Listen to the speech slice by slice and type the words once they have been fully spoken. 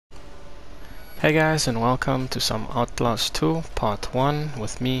Hey guys, and welcome to some Outlast 2 Part 1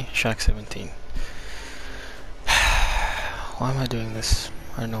 with me, Shaq17. Why am I doing this?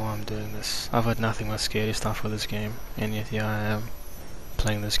 I don't know why I'm doing this. I've heard nothing but scary stuff for this game, and yet here I am,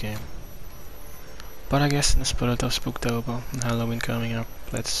 playing this game. But I guess in the spirit of Spooktober and Halloween coming up,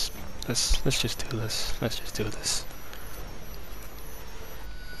 let's just do this. Let's just do this.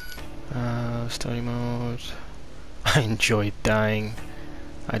 Story mode. I enjoyed dying.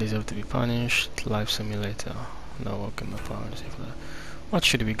 I deserve to be punished. Life simulator. No work in the pharmacy for that. What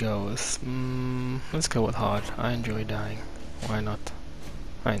should we go with? Let's go with hard. I enjoy dying. Why not?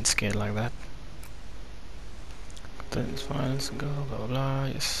 I ain't scared like that. That's fine. Let's go. Blah blah blah.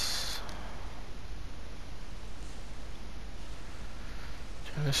 Yes.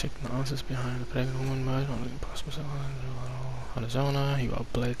 Trying to seek the answers behind the pregnant woman murder on the impossible. Arizona. You are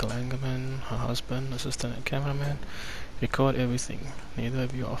Blake Langerman, her husband, assistant and cameraman. Record everything. Neither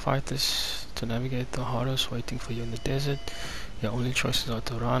of you are fighters to navigate the horrors waiting for you in the desert. Your only choices are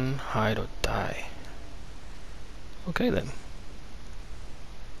to run, hide, or die. Okay then.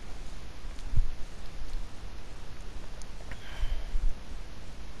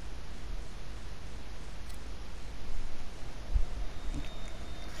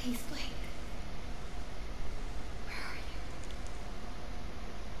 Please, Blake. Where are you?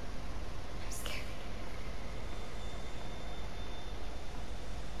 I'm scared.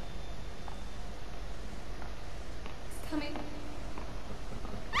 It's coming.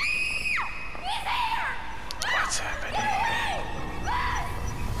 What's happening?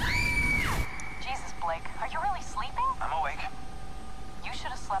 Jesus, Blake, are you really sleeping? I'm awake. You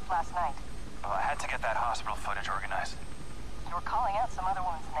should have slept last night. Well, I had to get that hospital footage organized. You were calling out some other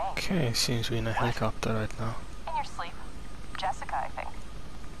woman's name. Okay, seems we're in a helicopter right now. In your sleep. Jessica, I think.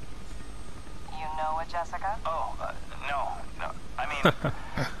 You know a Jessica? Oh, no. I mean,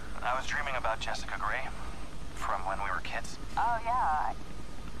 I was dreaming about Jessica Gray from when we were kids. Oh, yeah.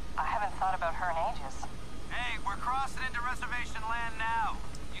 I haven't thought about her in ages. Hey, we're crossing into reservation land now.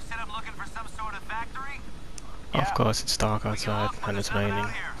 You said I'm looking for some sort of factory? Of course it's dark outside and it's raining,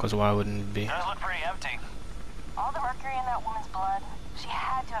 because why wouldn't it be? Does look pretty empty. All the mercury in that woman's blood, she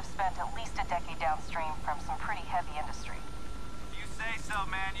had to have spent at least a decade downstream from some pretty heavy industry. You say so,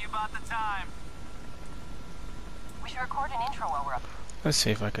 man. You bought the time. We should record an intro while we're up. Let's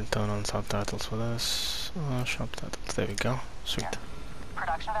see if I can turn on subtitles for this. Subtitles, there we go. Sweet. Here.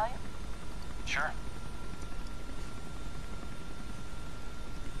 Production value? Sure.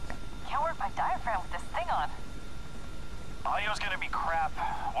 Can't work my diaphragm with this thing on. Audio's gonna be crap.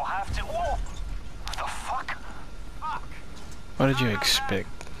 We'll have to... Whoa! What the fuck? Fuck! What did you expect?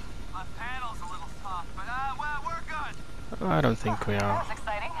 My panel's a little soft, but well, we're good. I don't think we That are. was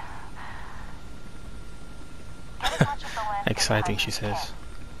exciting. Get as much of the landscape Exciting, behind she you as you says.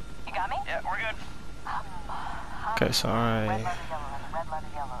 can. You got me? Yeah, we're good. Okay, so Red I leather, yellow leather, red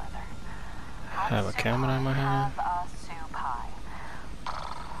leather, yellow leather. have a camera in my hand. Have a soup pie.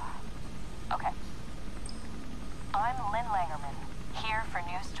 Okay. I'm Lynn Langerman, here for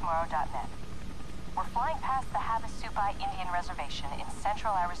newstomorrow.net. We're flying past the Havasupai Indian Reservation in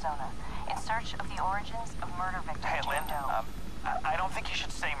central Arizona in search of the origins of murder victim Hey, Lynn, Jane Doe. I don't think you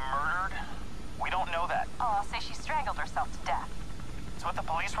should say murdered. We don't know that. Oh, I'll say she strangled herself to death. It's what the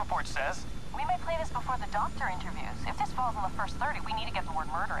police report says. We may play this before the doctor interviews. If this falls in the first 30, we need to get the word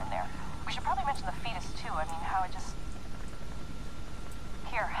murder in there. We should probably mention the fetus, too. I mean, how it just...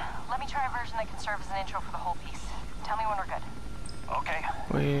 Here, let me try a version that can serve as an intro for the whole piece. Tell me when we're good. Okay.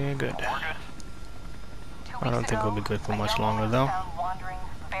 We're good. We're good. 2 I don't weeks think ago, we'll be good for a much young longer, woman though. was found wandering,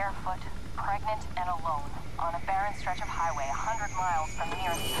 barefoot, pregnant, and alone on a barren stretch of highway 100 miles from the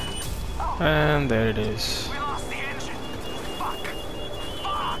nearest... Oh, And there it is. We lost the engine. Fuck.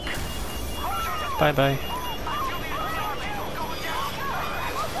 Fuck. Bye bye.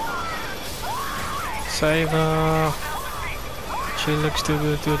 Save her. She looks too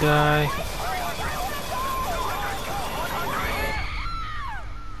good to die.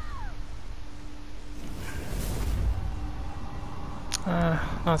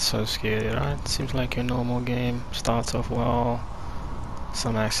 Not so scary, right? Seems like your normal game. Starts off well.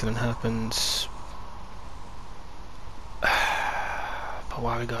 Some accident happens. But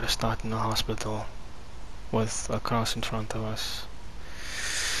why we gotta start in the hospital with a cross in front of us?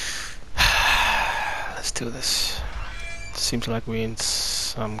 Let's do this. Seems like we're in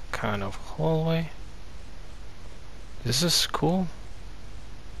some kind of hallway. Is this cool?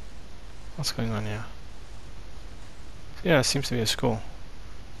 What's going on here? Yeah, it seems to be a school.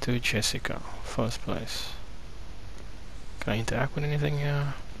 To Jessica, first place. Can I interact with anything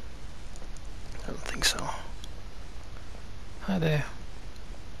here? I don't think so. Hi there.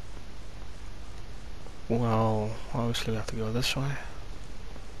 Well, obviously we have to go this way.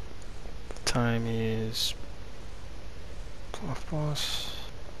 The time is 12 past.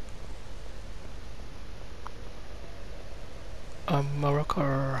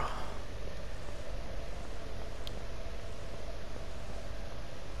 America.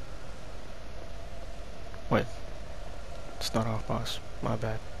 Wait, it's not half past. My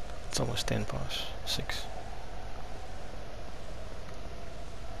bad. It's almost 10 past 6.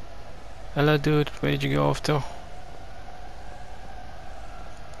 Hello, dude. Where did you go off to?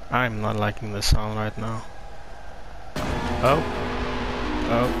 I'm not liking the sound right now. Oh.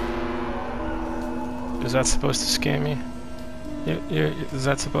 Oh. Is that supposed to scare me? Is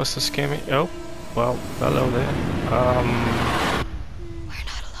that supposed to scare me? Oh. Well, hello there. We're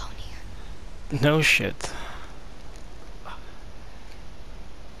not alone here. No shit.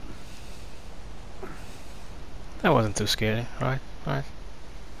 That wasn't too scary, right? Right.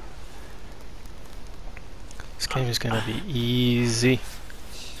 This game is gonna be easy.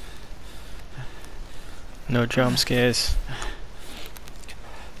 No jump scares.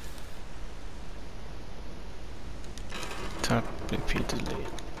 Tap repeatedly.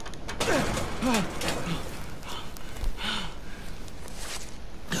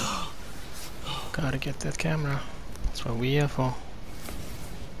 Gotta get that camera. That's what we're here for.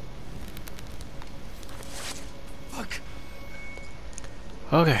 Fuck.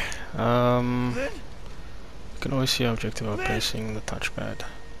 Okay. You can always see objective by pressing the touchpad.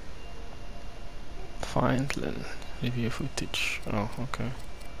 Find Lynn. Review footage. Oh, okay.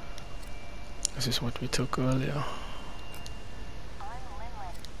 This is what we took earlier.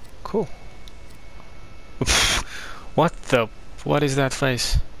 Cool. What the? What is that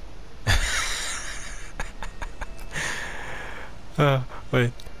face?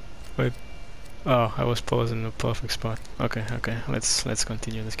 Wait. Oh, I was paused in the perfect spot. Okay, let's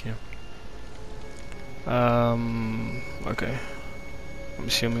continue this game. Okay. I'm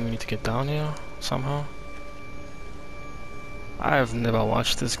assuming we need to get down here somehow. I've never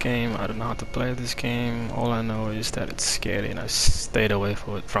watched this game. I don't know how to play this game. All I know is that it's scary, and I stayed away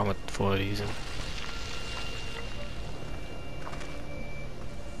from it for a reason.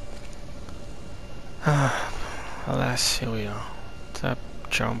 Alas, here we are. Tap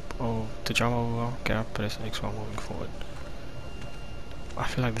jump to jump over. Gap, press X while moving forward. I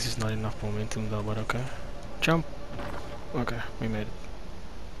feel like this is not enough momentum though, but okay. Jump. Okay, we made it.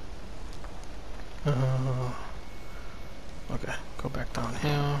 Okay, go back down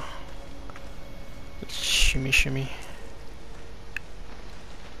here. Let's shimmy.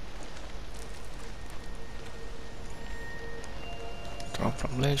 Drop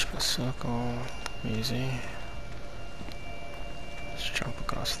from ledge, press circle. Easy. Let's jump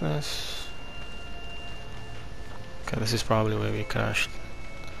across this. Okay, this is probably where we crashed.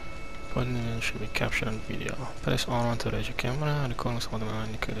 Button should be captured on video. Press on to raise your camera. Recording is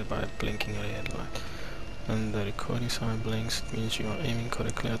automatically indicated by a blinking red light. When the recording sign blinks, it means you are aiming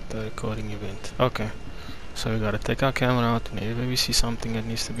correctly at the recording event. Okay, so we gotta take our camera out whenever we see something that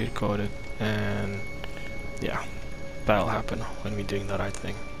needs to be recorded, and yeah, that'll happen when we're doing the right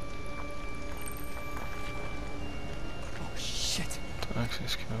thing. Oh shit. To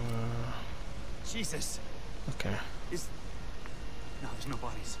access camera. Jesus. Okay. No, there's no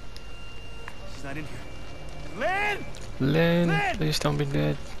bodies. She's not in here. Lynn, please don't be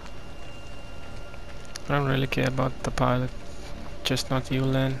dead. I don't really care about the pilot. Just not you,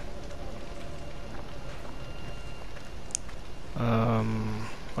 Lynn.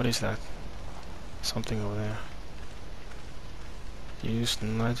 What is that? Something over there. Use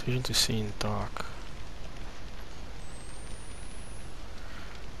night vision to see in dark.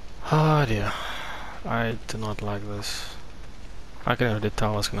 Oh dear. I do not like this. I can already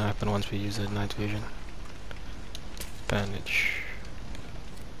tell what's gonna happen once we use the night vision. Bandage.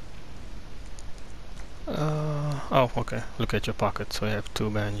 Oh, okay. Look at your pocket. So you have 2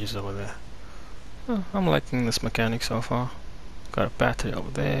 bandages over there. Oh, I'm liking this mechanic so far. Got a battery over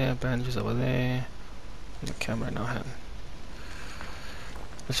there, bandages over there, and the camera in our hand.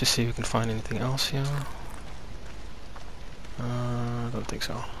 Let's just see if we can find anything else here. I don't think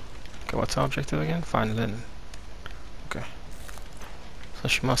so. Okay, what's our objective again? Find Lynn. Okay. So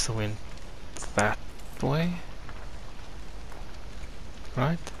she must have went that way.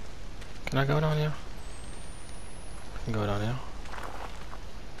 Right? Can I go down here? I can go down here.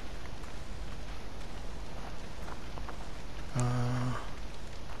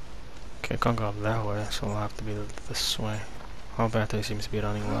 Okay, I can't go up that way, so it'll have to be this way. Our battery seems to be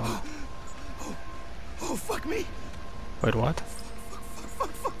running well. Oh, fuck me. Wait, what?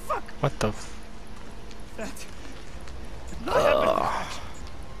 Fuck. What the f— That did not happen.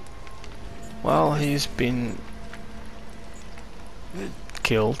 Well, he's been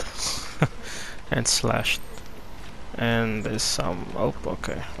killed and slashed. And there's some... oh,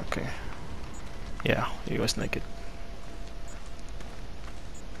 okay, okay. Yeah, he was naked.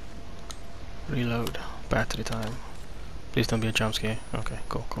 Reload. Battery time. Please don't be a jump scare. Okay,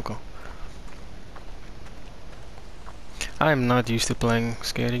 go, go, go. I'm not used to playing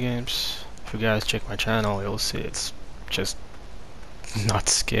scary games. If you guys check my channel, you'll see it's just not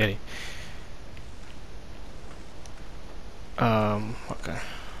scary. Okay.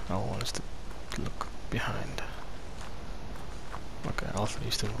 I want us to look behind. Okay, Alpha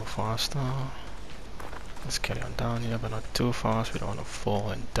used to move faster. Let's carry on down here, but not too fast. We don't want to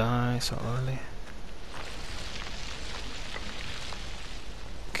fall and die so early.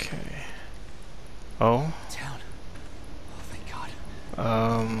 Okay. Oh. Town. Oh, thank God.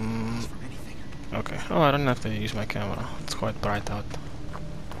 From anything. Okay. Oh, I don't have to use my camera. It's quite bright out.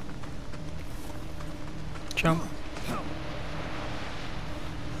 Jump.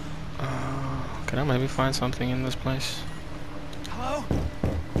 Can I maybe find something in this place? Hello?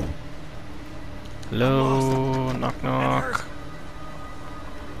 Hello, knock knock.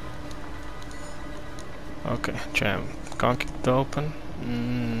 Okay, jam. Can't keep it open.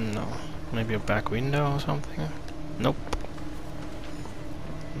 No. Maybe a back window or something? Nope.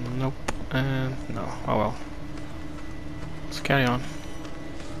 Nope. And no. Oh well. Let's carry on.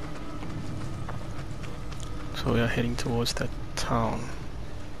 So we are heading towards that town.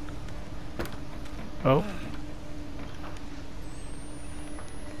 Oh.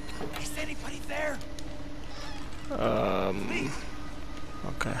 Is anybody there?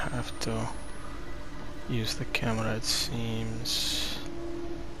 Okay, I have to use the camera, it seems.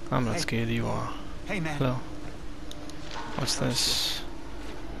 I'm not scared, you are. Hey, man. Hello. What's this?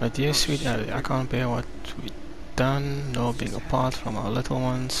 My dear sweet Ellie, I can't bear what we've done, nor being apart from our little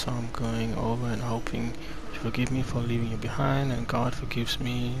ones, so I'm going over and hoping you forgive me for leaving you behind, and God forgives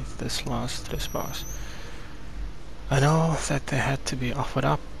me this last trespass. I know that they had to be offered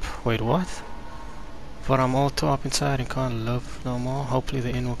up. Wait, what? For I'm all tore up inside and can't love no more. Hopefully the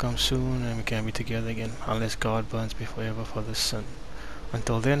end will come soon and we can be together again, unless God burns me forever for this sin.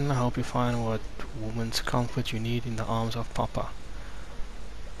 Until then, I hope you find what woman's comfort you need in the arms of Papa.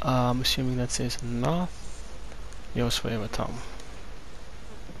 I'm assuming that says North. Yours forever, Tom.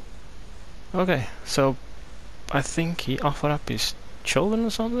 Okay, so I think he offered up his children or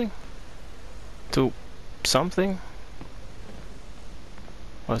something? To something?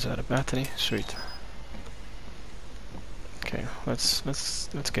 Was that a battery? Sweet. Okay, let's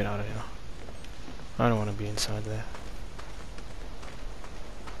get out of here. I don't want to be inside there.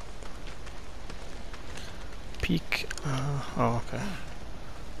 Peek. Oh, okay.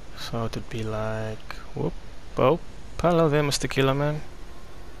 So it would be like, whoop, oh, hello there, Mr. Killer Man.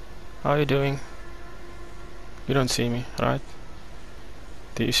 How are you doing? You don't see me, right?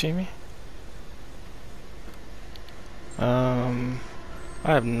 Do you see me?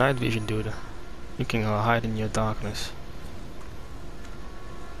 I have night vision, dude. You can hide in your darkness.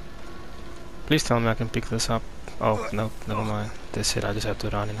 Please tell me I can pick this up. Oh, no, never mind. That's it, I just have to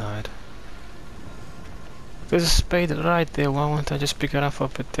run and hide. There's a spade right there, why won't I just pick it up for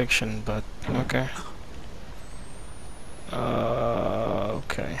protection? But, okay.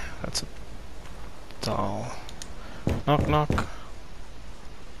 Okay, that's a doll. Knock knock.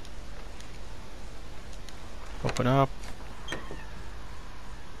 Open up.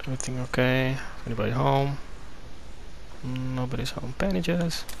 Everything okay? Anybody home? Nobody's home.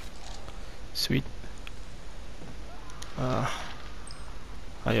 Bandages. Sweet. I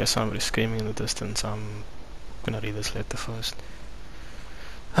hear somebody screaming in the distance. I'm gonna read this letter first.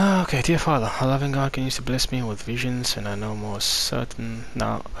 Okay, dear Father, a loving God continues to bless me with visions, and I know more certain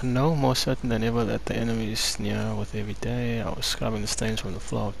than ever that the enemy is near with every day. I was scrubbing the stains from the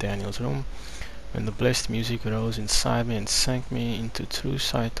floor of Daniel's room when the blessed music rose inside me and sank me into true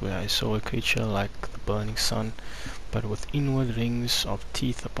sight, where I saw a creature like the burning sun, but with inward rings of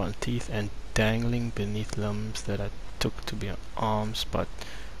teeth upon teeth and dangling beneath limbs that I took to be arms, but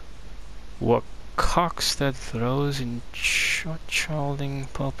were cocks that rose in childing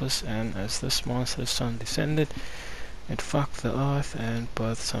purpose. And as this monstrous sun descended, it fucked the earth and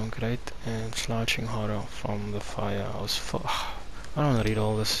birthed some great and slouching horror from the fire. I don't want to read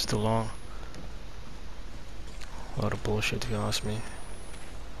all this, it's too long. A lot of bullshit if you ask me.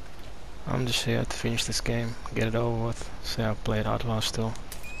 I'm just here to finish this game, get it over with, say I played Outlast still,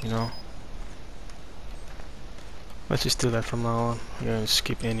 you know. Let's just do that from now on. I'm going to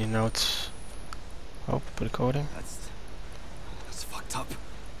skip any notes. Oh, recording. That's fucked up.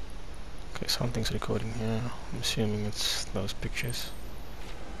 Okay, something's recording here. I'm assuming it's those pictures.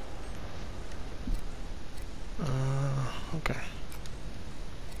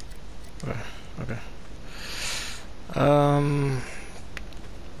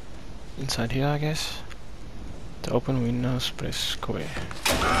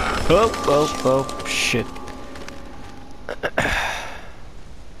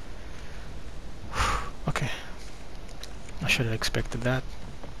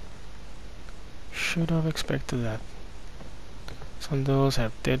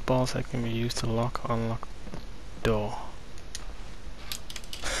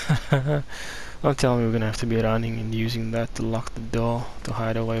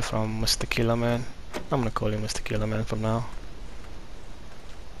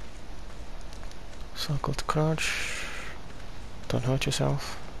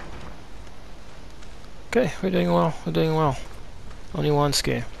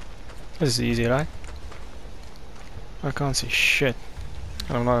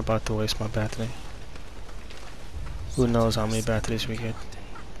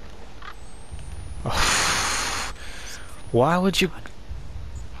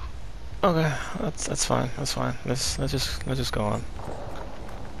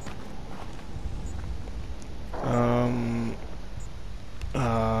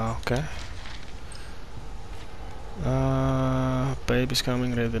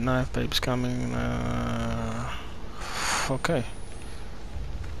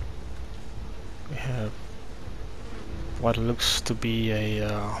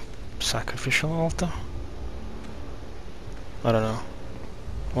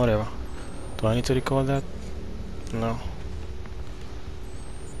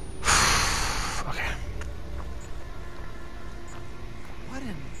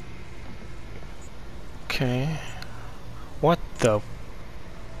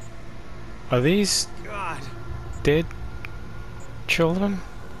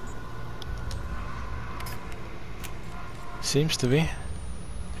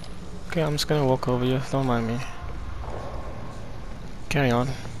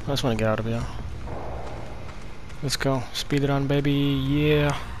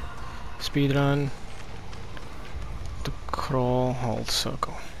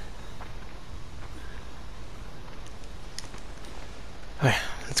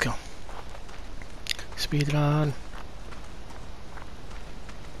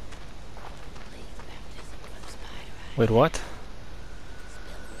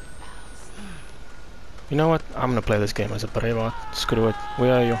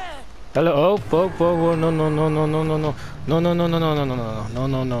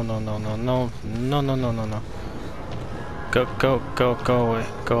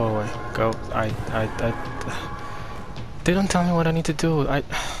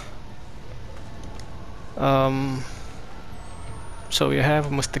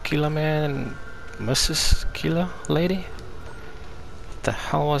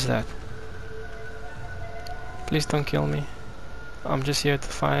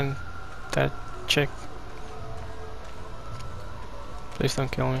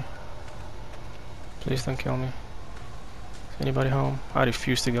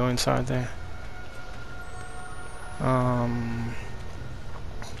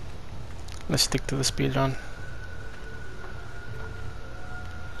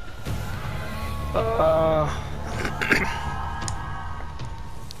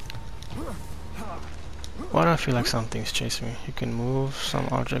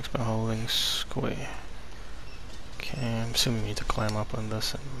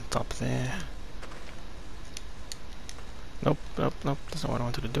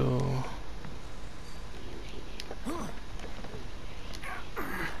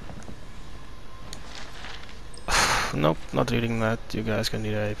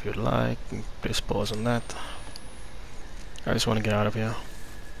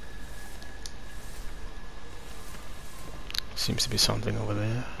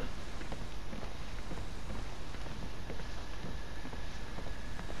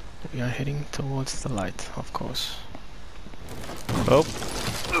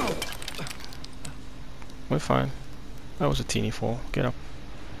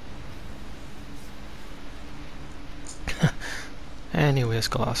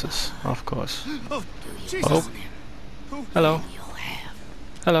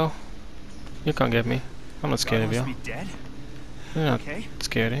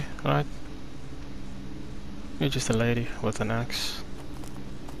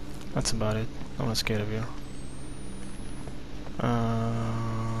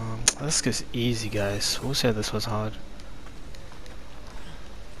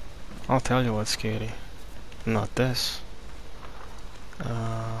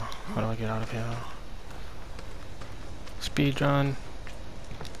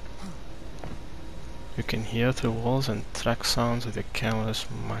 You can hear through walls and track sounds with your camera's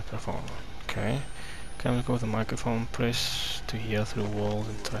microphone. Okay. Camera go with the microphone, press to hear through walls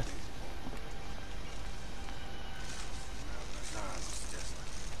and track.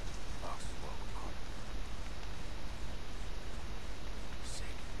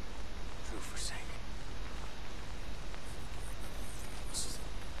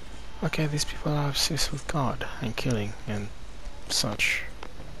 Okay, these people are obsessed with God and killing and such.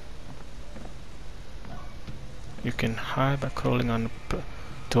 You can hide by crawling on the...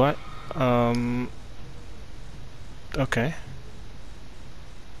 Do I? Okay.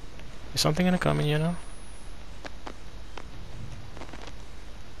 Is something gonna come in here now?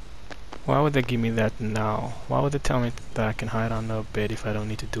 Why would they give me that now? Why would they tell me that I can hide under a bed if I don't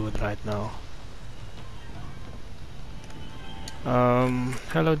need to do it right now?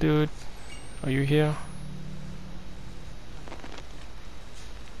 Hello dude. Are you here?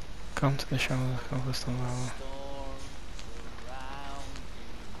 Come to the shower, come to the level.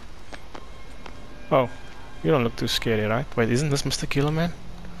 Oh, you don't look too scary, right? Wait, isn't this Mr. Killer Man?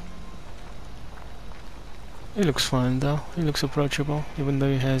 He looks fine though. He looks approachable, even though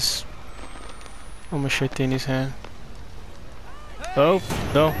he has a machete in his hand. Oh,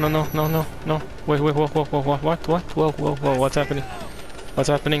 no, no, no, no, no, no. Wait, whoa, whoa, whoa, whoa, what, whoa, whoa, whoa, what's happening? What's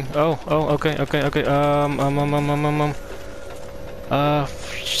happening? Oh, okay, okay, okay,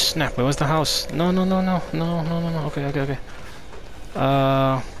 snap, where was the house? No, no, no, no, no, no, no, no, okay, okay, okay.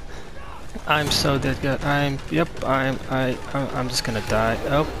 I'm so dead, God. I'm just gonna die.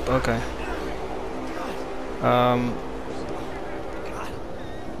 Oh, okay.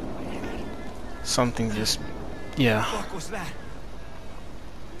 Something just, yeah. What was that?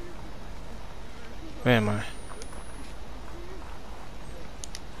 Where am I?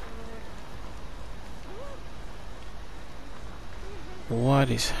 What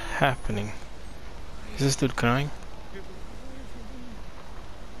is happening? Is this dude crying?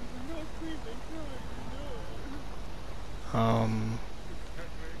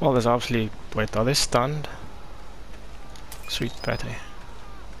 Well, there's obviously... Wait, are they stunned? Sweet Patty.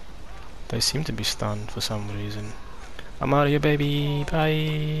 They seem to be stunned for some reason. I'm out of here, baby. Bye.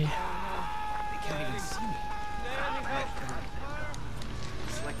 They can't even see me.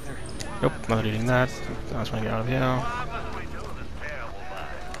 It's like they're... Nope, not reading that. I just want to get out of here.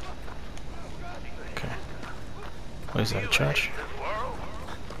 Okay. What is that, a church?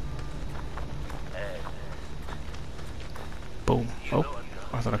 Boom. Oh,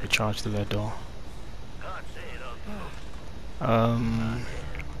 I thought I could charge through that door.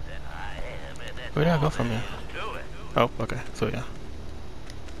 Where do I go from here? Oh, okay, so yeah.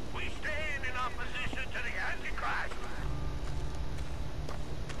 We stand in opposition to the Antichrist.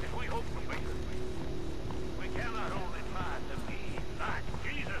 If we hope for victory, we cannot only try to be like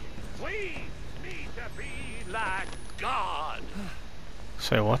Jesus. We need to be like God.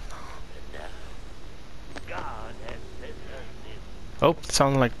 Say what? God has sent us this. Oh, it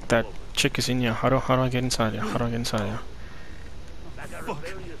sounded like that chick is in here. How do I get inside here? How do I get inside here?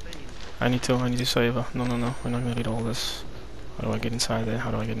 I need to save her. No, no, no. We're not gonna read all this. How do I get inside there? How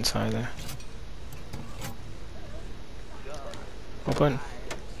do I get inside there? Open.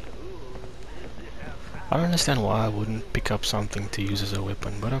 I don't understand why I wouldn't pick up something to use as a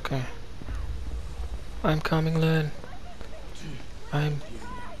weapon, but okay. I'm coming, Lynn. I'm...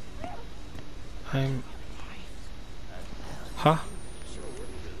 Huh?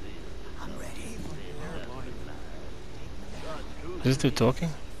 Is this dude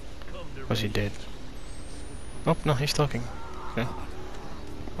talking? Was he dead? Oh, no, he's talking. Okay.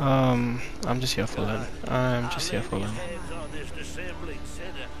 I'm just here for Lynn. I'm just here for Lynn.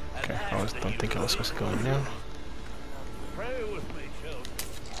 Okay, don't think I was supposed to go in there.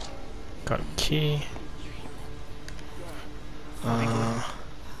 Got a key.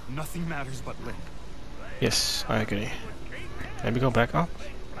 Nothing matters but Lynn. Yes, I agree. Maybe go back up?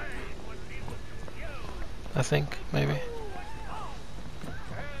 I think, maybe.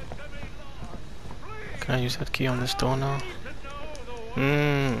 Can I use that key on this door now?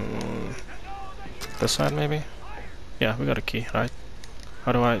 This side maybe? Yeah, we got a key, right?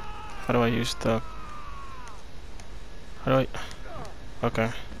 How do I use the... How do I...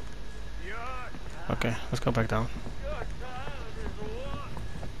 Okay. Okay, let's go back down.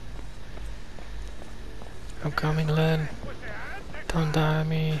 I'm coming, Lynn. Don't die on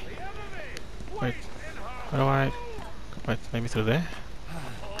me. Wait, how do I... Wait, maybe through there?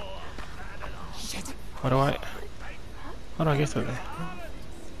 How do I get through there?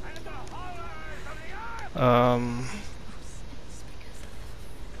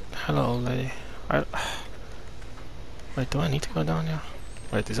 Hello, old lady. Wait, do I need to go down here?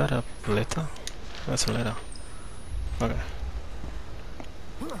 Wait, is that a letter? That's a letter. Okay.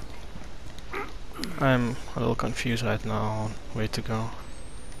 I'm a little confused right now on where to go.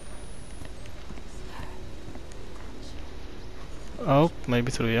 Oh,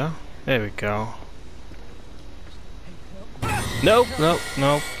 maybe through here. There we go. Nope, nope,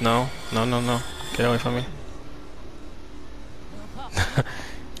 nope, no, no, no, no. Get away from me.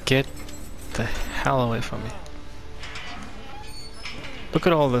 Get the hell away from me. Look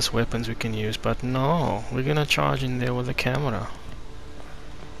at all these weapons we can use, but no, we're gonna charge in there with the camera.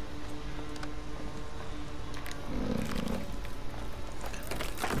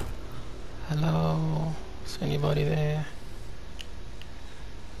 Hello? Is anybody there?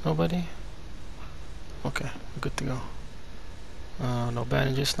 Nobody? Okay, we're good to go. No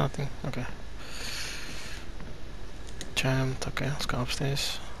bandages, nothing. Okay. Jammed. Okay, let's go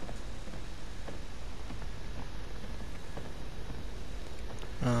upstairs.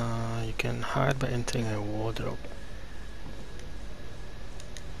 You can hide by entering a wardrobe.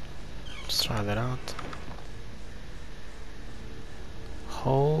 Let's try that out.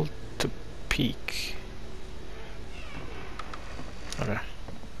 Hold to peek. Okay.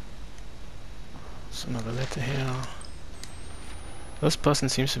 There's another letter here. This person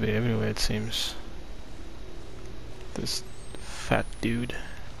seems to be everywhere, it seems. This fat dude.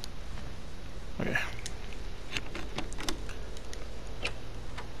 Okay.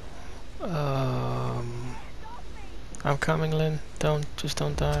 I'm coming, Lynn. Just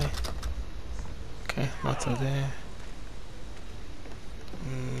don't die. Okay, not through there.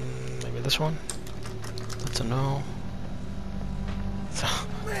 Maybe this one? That's a no.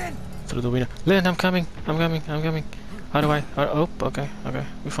 Through the window. Lynn, I'm coming. How do I? Oh, okay,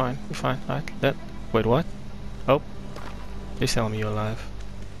 we're fine. Right, that. Wait, what? Oh, please tell me you're alive.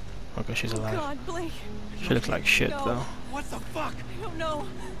 Okay, she's alive. God, Blake. She looks like shit, No. though. What the fuck? I don't know.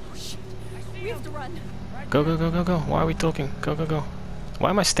 Oh, shit. We have to run. Go. Why are we talking? Go. Why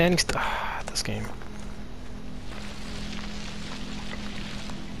am I standing still? This game.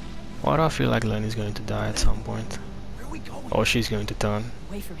 Why do I feel like Lynn is going to die at some point? Where are we going? Or she's going to turn.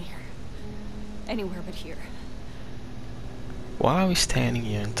 Away from here. Anywhere but here. Why are we standing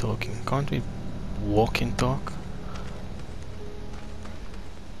here and talking? Can't we walk and talk?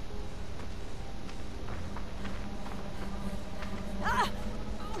 Ah!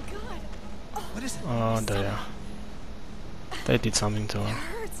 Oh, God. What is it? Oh dear. They did something to It her.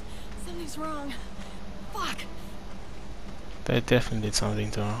 hurts. Something's wrong. Fuck. They definitely did something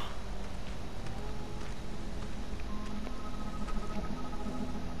to her.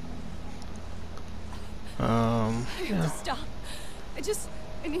 I have Yeah. to stop.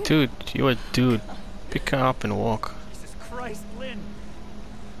 I need Dude, you're a dude. Pick her up and walk. Jesus Christ, Lynn.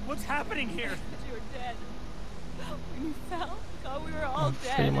 What's happening here? You were dead. When you fell, thought we were all I'm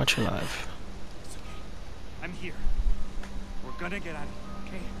dead. pretty much alive. It's okay. I'm here. We're gonna get out of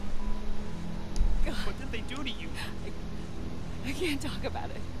here, okay? God, What did they do to you? I can't talk about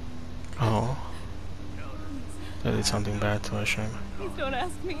it. Oh. They did something bad to her, shame. Please don't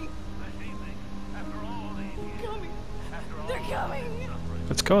ask me. They're coming. They're coming.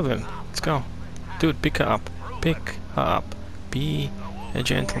 Let's go then. Let's go. Dude, pick her up. Pick her up. Be a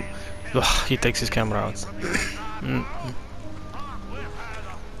gentleman. Ugh, he takes his camera out.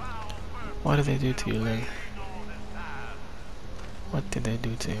 What did they do to you, Lynn? What did they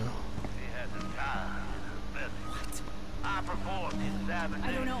do to you? I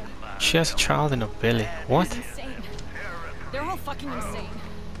don't know. She has a child in her belly. What? It's insane. They're all fucking insane.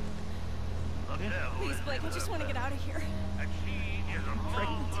 Please, Blake, I just want to get out of here.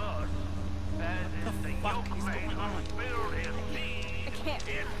 Pregnant? What the fuck is going on? I can't.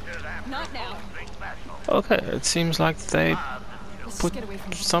 Not now. Okay, it seems like they Let's put just get away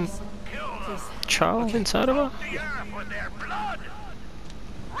from this some place. Please. child inside of her? The earth with their blood.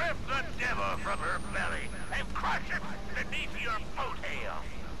 Rip the devil from her belly and crush it beneath your boat hail.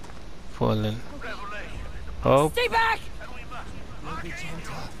 Poor Lynn. Revelation. Oh, Stay back! We'll be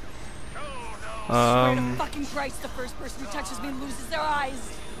gentle. Swear to fucking Christ, the first person who touches me loses their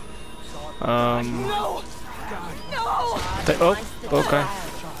eyes. No! No! they, oh, okay.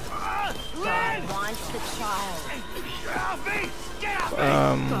 God wants the child.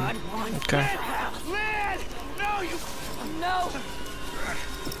 Okay. Lynn! No, you No!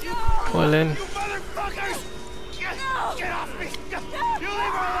 Poor Lynn. motherfuckers! Get off me! You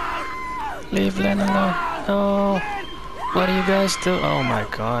leave her alone! Leave Lynn alone. No. What do you guys do? Oh my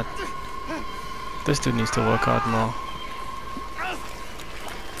god. This dude needs to work out more.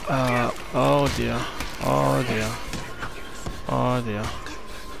 Oh dear. Oh dear. Oh dear.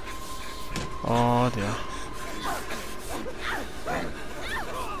 Oh dear.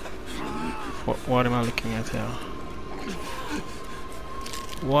 What am I looking at here?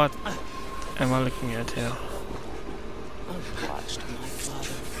 What am I looking at here? I've watched my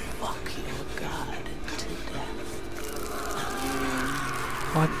father fuck your god to death.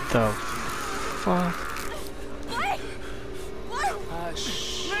 What the fuck?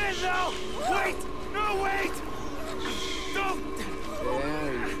 Hush. Lynn, no! Wait! No, wait! Don't!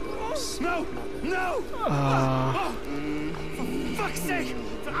 There you go. No! No! Oh, for fuck's sake!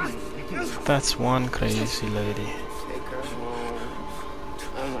 That's one crazy lady. Take her home.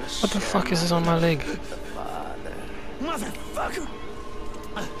 I'm gonna What the fuck is this on my leg? the father. Motherfucker!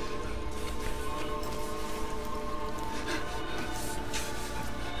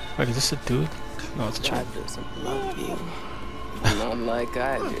 Wait, is this a dude? No, it's a child. God doesn't love you. Not like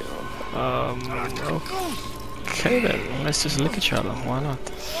I do. Okay then, let's just look at each other. Why not?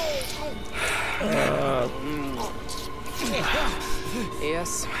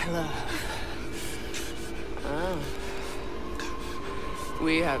 Yes, my love. Ah.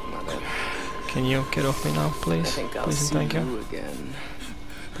 We have mother. Can you get off me now, I please? think I'll Please and see thank you. you again.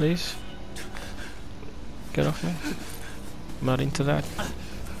 Please? Get off me. I'm not into that.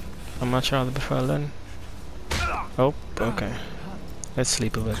 I much rather prefer Lynn. Oh, okay. Let's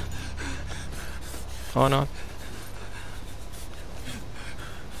sleep a bit. Or not.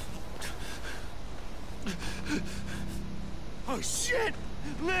 Oh shit!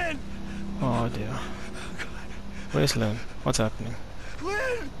 Lynn! Oh dear. Where's Lynn? What's happening?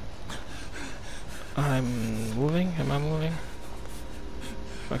 Lynn! I'm moving? Am I moving?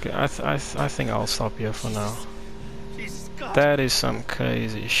 Okay, I think I'll stop here for now. Jesus God! That is some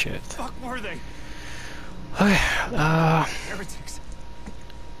crazy shit. Fuck were they? Okay, Heretics.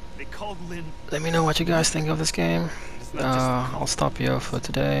 They called Lynn. let me know what you guys think of this game. It's not just I'll stop here for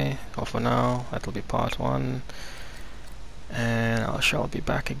today, or for now. That'll be part 1. And I shall be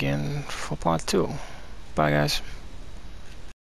back again for part 2. Bye guys.